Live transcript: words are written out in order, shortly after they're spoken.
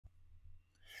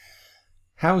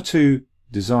how to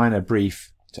design a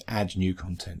brief to add new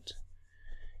content.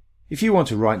 If you want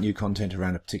to write new content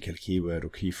around a particular keyword or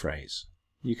key phrase,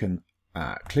 you can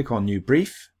click on New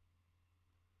Brief,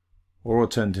 or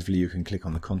alternatively you can click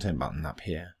on the Content button up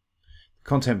here. The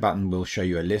Content button will show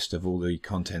you a list of all the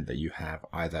content that you have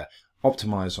either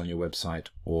optimized on your website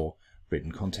or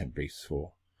written content briefs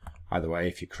for. Either way,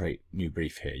 if you create New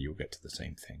Brief here, you'll get to the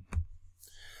same thing.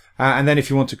 And then if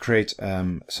you want to create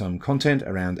some content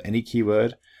around any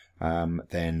keyword,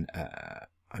 then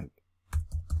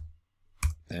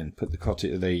put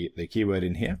the keyword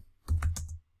in here.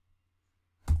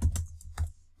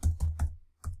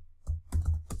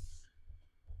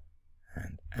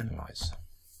 And analyze.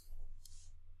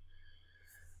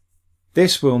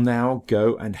 This will now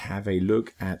go and have a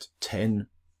look at 10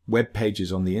 web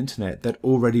pages on the internet that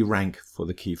already rank for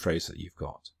the key phrase that you've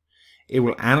got. It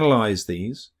will analyze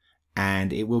these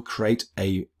and it will create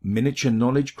a miniature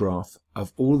knowledge graph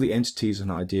of all the entities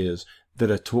and ideas that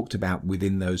are talked about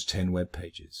within those 10 web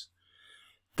pages.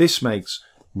 This makes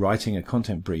writing a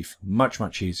content brief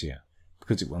much easier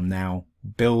because it will now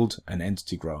build an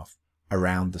entity graph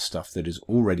around the stuff that is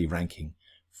already ranking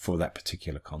for that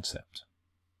particular concept.